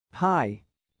Hi.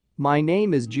 My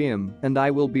name is Jim and I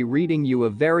will be reading you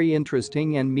a very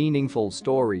interesting and meaningful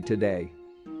story today.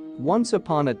 Once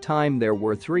upon a time there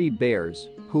were 3 bears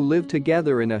who lived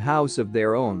together in a house of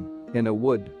their own in a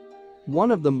wood.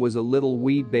 One of them was a little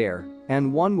wee bear,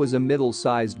 and one was a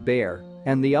middle-sized bear,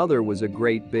 and the other was a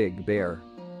great big bear.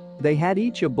 They had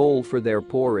each a bowl for their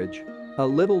porridge, a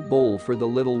little bowl for the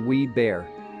little wee bear,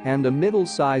 and a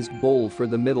middle-sized bowl for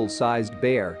the middle-sized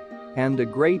bear, and a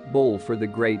great bowl for the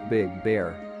great big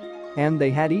bear. And they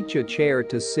had each a chair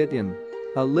to sit in,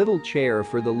 a little chair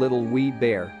for the little wee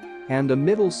bear, and a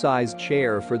middle-sized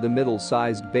chair for the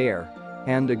middle-sized bear,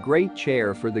 and a great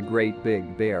chair for the great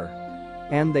big bear.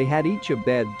 And they had each a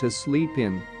bed to sleep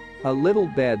in, a little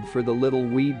bed for the little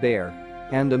wee bear,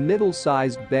 and a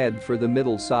middle-sized bed for the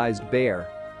middle-sized bear,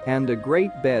 and a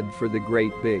great bed for the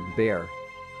great big bear.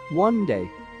 One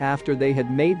day, after they had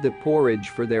made the porridge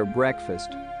for their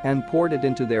breakfast and poured it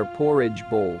into their porridge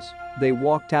bowls, they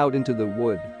walked out into the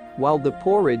wood while the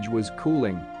porridge was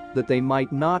cooling, that they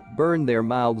might not burn their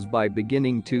mouths by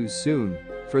beginning too soon,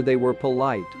 for they were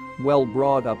polite,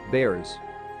 well-brought-up bears.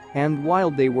 And while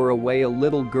they were away, a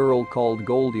little girl called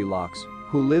Goldilocks,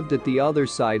 who lived at the other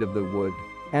side of the wood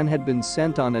and had been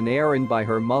sent on an errand by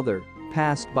her mother,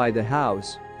 passed by the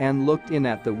house and looked in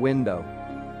at the window.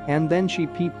 And then she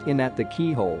peeped in at the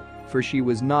keyhole, for she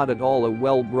was not at all a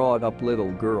well-brought-up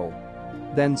little girl.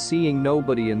 Then, seeing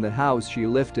nobody in the house, she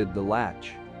lifted the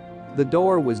latch. The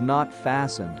door was not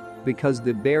fastened, because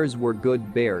the bears were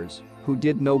good bears who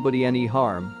did nobody any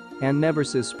harm and never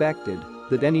suspected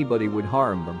that anybody would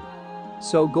harm them.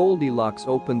 So Goldilocks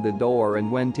opened the door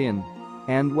and went in,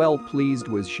 and well pleased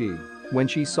was she when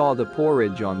she saw the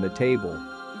porridge on the table.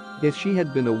 If she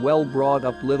had been a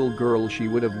well-brought-up little girl, she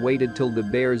would have waited till the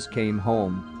bears came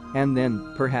home, and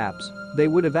then, perhaps, they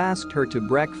would have asked her to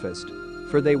breakfast,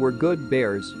 for they were good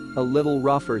bears, a little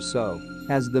rough or so,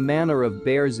 as the manner of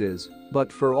bears is,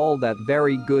 but for all that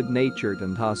very good-natured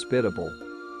and hospitable.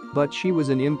 But she was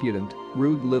an impudent,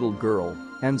 rude little girl,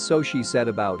 and so she set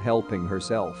about helping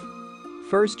herself.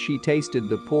 First she tasted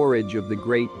the porridge of the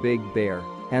great big bear,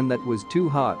 and that was too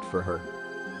hot for her.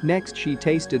 Next she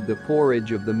tasted the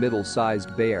porridge of the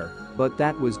middle-sized bear, but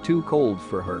that was too cold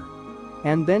for her.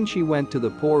 And then she went to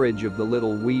the porridge of the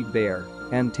little wee bear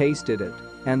and tasted it,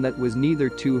 and that was neither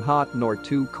too hot nor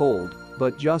too cold,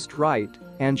 but just right,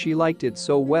 and she liked it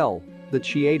so well that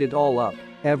she ate it all up,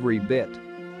 every bit.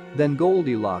 Then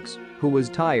Goldilocks, who was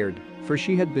tired, for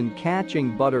she had been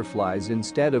catching butterflies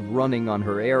instead of running on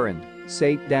her errand,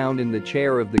 sat down in the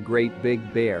chair of the great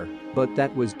big bear, but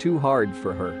that was too hard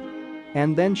for her.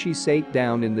 And then she sat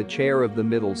down in the chair of the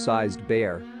middle-sized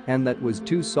bear, and that was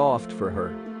too soft for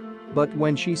her. But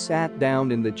when she sat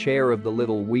down in the chair of the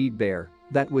little wee bear,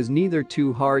 that was neither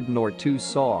too hard nor too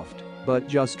soft, but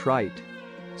just right.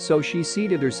 So she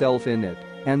seated herself in it,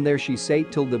 and there she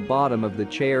sat till the bottom of the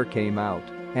chair came out,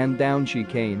 and down she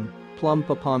came, plump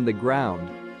upon the ground.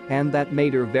 And that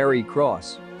made her very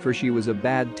cross, for she was a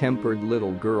bad-tempered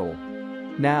little girl.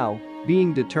 Now,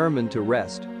 being determined to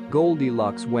rest,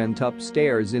 Goldilocks went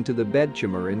upstairs into the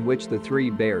bedchamber in which the 3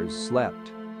 bears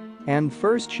slept. And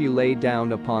first she lay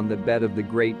down upon the bed of the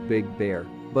great big bear,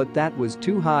 but that was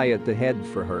too high at the head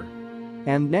for her.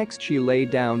 And next she lay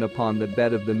down upon the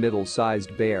bed of the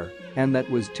middle-sized bear, and that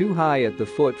was too high at the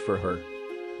foot for her.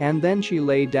 And then she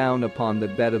lay down upon the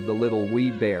bed of the little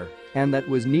wee bear, and that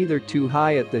was neither too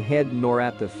high at the head nor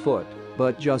at the foot,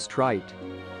 but just right.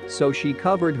 So she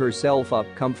covered herself up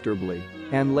comfortably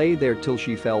and lay there till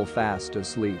she fell fast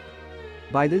asleep.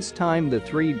 By this time the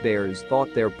 3 bears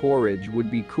thought their porridge would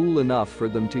be cool enough for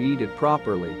them to eat it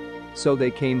properly, so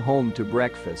they came home to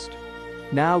breakfast.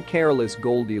 Now careless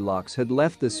Goldilocks had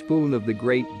left the spoon of the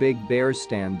great big bear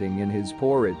standing in his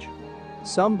porridge.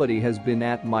 "Somebody has been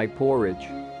at my porridge,"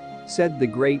 said the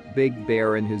great big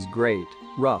bear in his great,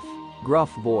 rough,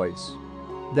 gruff voice.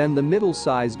 Then the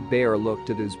middle-sized bear looked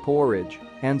at his porridge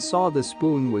and saw the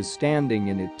spoon was standing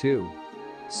in it too.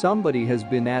 "Somebody has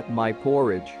been at my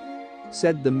porridge,"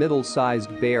 said the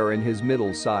middle-sized bear in his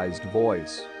middle-sized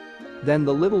voice. Then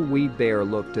the little wee bear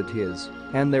looked at his,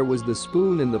 and there was the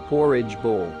spoon in the porridge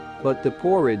bowl, but the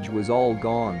porridge was all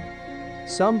gone.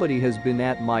 "Somebody has been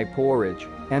at my porridge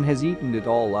and has eaten it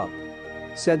all up,"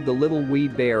 said the little wee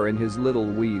bear in his little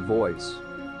wee voice.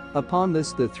 Upon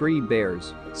this the 3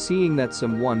 bears, seeing that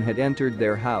someone had entered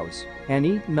their house and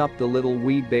eaten up the little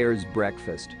wee bear's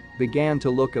breakfast, began to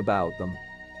look about them.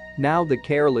 Now the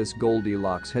careless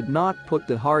Goldilocks had not put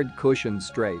the hard cushion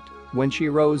straight when she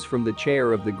rose from the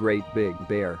chair of the great big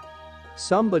bear.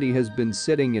 "Somebody has been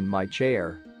sitting in my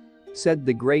chair," said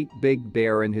the great big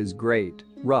bear in his great,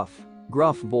 rough,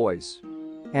 gruff voice.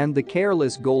 and the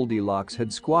careless Goldilocks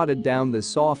had squatted down the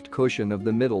soft cushion of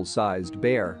the middle-sized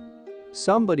bear.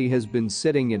 "Somebody has been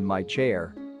sitting in my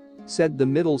chair," said the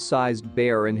middle-sized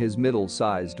bear in his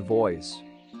middle-sized voice.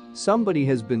 "Somebody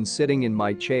has been sitting in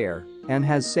my chair and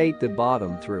has sate the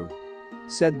bottom through,"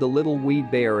 said the little wee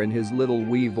bear in his little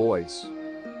wee voice.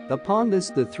 Upon this,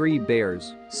 the three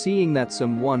bears, seeing that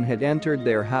someone had entered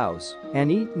their house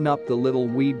and eaten up the little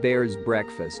wee bear's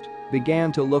breakfast,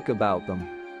 began to look about them.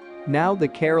 Now the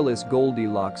careless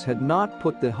Goldilocks had not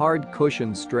put the hard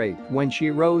cushion straight when she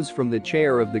rose from the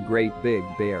chair of the great big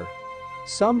bear.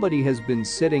 "Somebody has been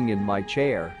sitting in my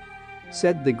chair,"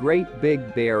 said the great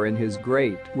big bear in his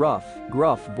great, rough,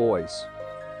 gruff voice.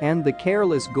 And the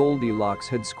careless Goldilocks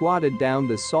had squatted down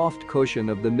the soft cushion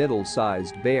of the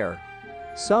middle-sized bear.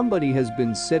 "Somebody has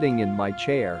been sitting in my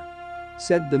chair,"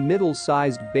 said the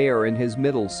middle-sized bear in his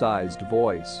middle-sized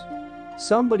voice.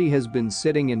 "Somebody has been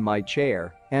sitting in my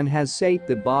chair and has sate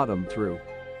the bottom through,"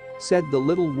 said the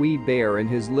little wee bear in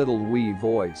his little wee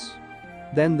voice.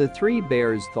 Then the three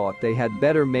bears thought they had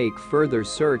better make further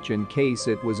search in case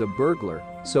it was a burglar,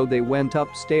 so they went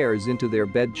upstairs into their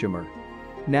bedchamber.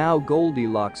 Now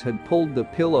Goldilocks had pulled the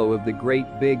pillow of the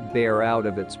great big bear out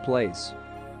of its place.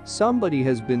 "Somebody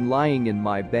has been lying in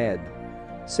my bed,"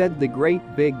 said the great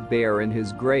big bear in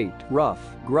his great,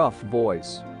 rough, gruff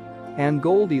voice. And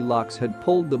Goldilocks had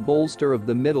pulled the bolster of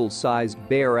the middle-sized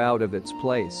bear out of its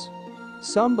place.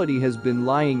 "Somebody has been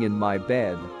lying in my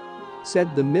bed," said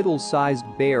the middle-sized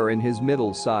bear in his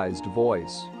middle-sized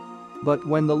voice. But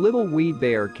when the little wee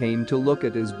bear came to look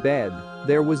at his bed,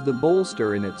 there was the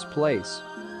bolster in its place.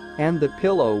 And the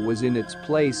pillow was in its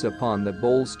place upon the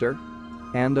bolster.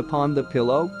 And upon the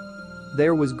pillow,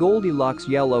 there was Goldilocks'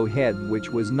 yellow head,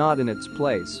 which was not in its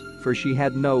place, for she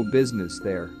had no business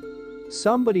there.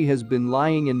 "Somebody has been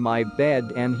lying in my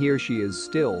bed and here she is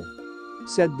still,"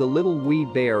 said the little wee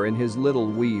bear in his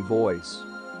little wee voice.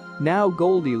 Now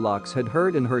Goldilocks had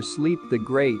heard in her sleep the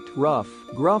great, rough,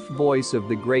 gruff voice of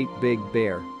the great big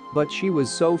bear, but she was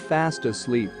so fast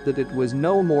asleep that it was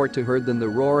no more to her than the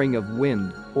roaring of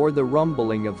wind or the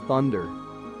rumbling of thunder.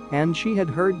 And she had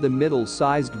heard the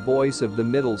middle-sized voice of the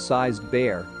middle-sized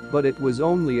bear, but it was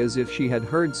only as if she had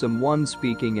heard someone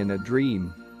speaking in a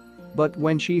dream. But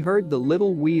when she heard the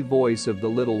little wee voice of the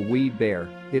little wee bear,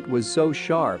 it was so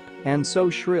sharp and so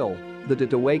shrill that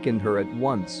it awakened her at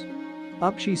once.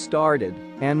 Up she started,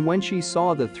 and when she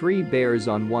saw the three bears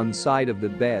on one side of the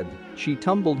bed, she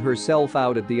tumbled herself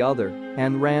out at the other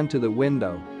and ran to the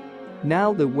window.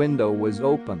 Now the window was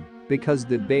open, because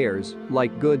the bears,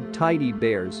 like good tidy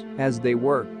bears, as they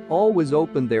were, always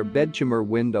opened their bedchamber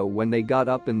window when they got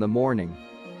up in the morning.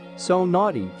 So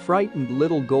naughty, frightened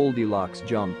little Goldilocks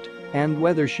jumped, and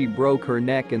whether she broke her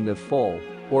neck in the fall,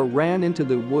 or ran into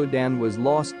the wood and was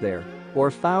lost there, or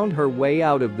found her way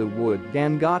out of the wood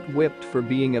and got whipped for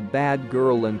being a bad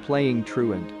girl and playing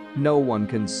truant, no one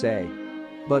can say.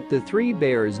 But the three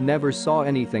bears never saw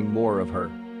anything more of her.